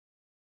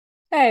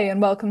Hey,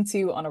 and welcome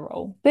to On a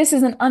Roll. This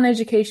is an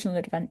uneducational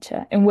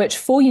adventure in which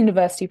four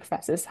university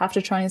professors have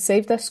to try and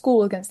save their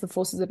school against the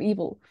forces of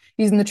evil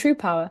using the true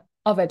power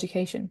of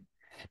education.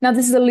 Now,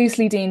 this is a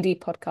loosely D&D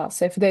podcast,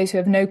 so for those who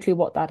have no clue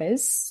what that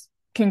is,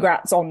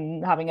 congrats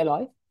on having a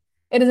life.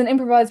 It is an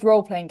improvised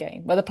role-playing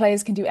game where the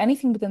players can do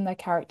anything within their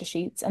character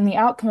sheets, and the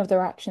outcome of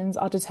their actions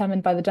are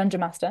determined by the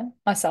Dungeon Master,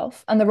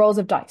 myself, and the rolls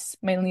of dice,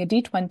 mainly a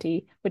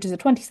D20, which is a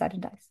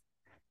 20-sided dice.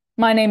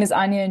 My name is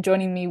Anya, and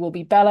joining me will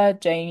be Bella,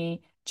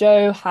 Jamie,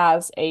 Joe,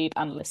 Haz, Abe,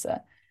 and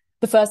Alyssa.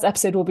 The first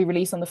episode will be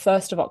released on the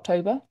 1st of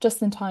October,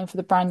 just in time for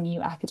the brand new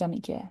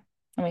academic year,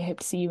 and we hope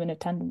to see you in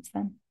attendance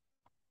then.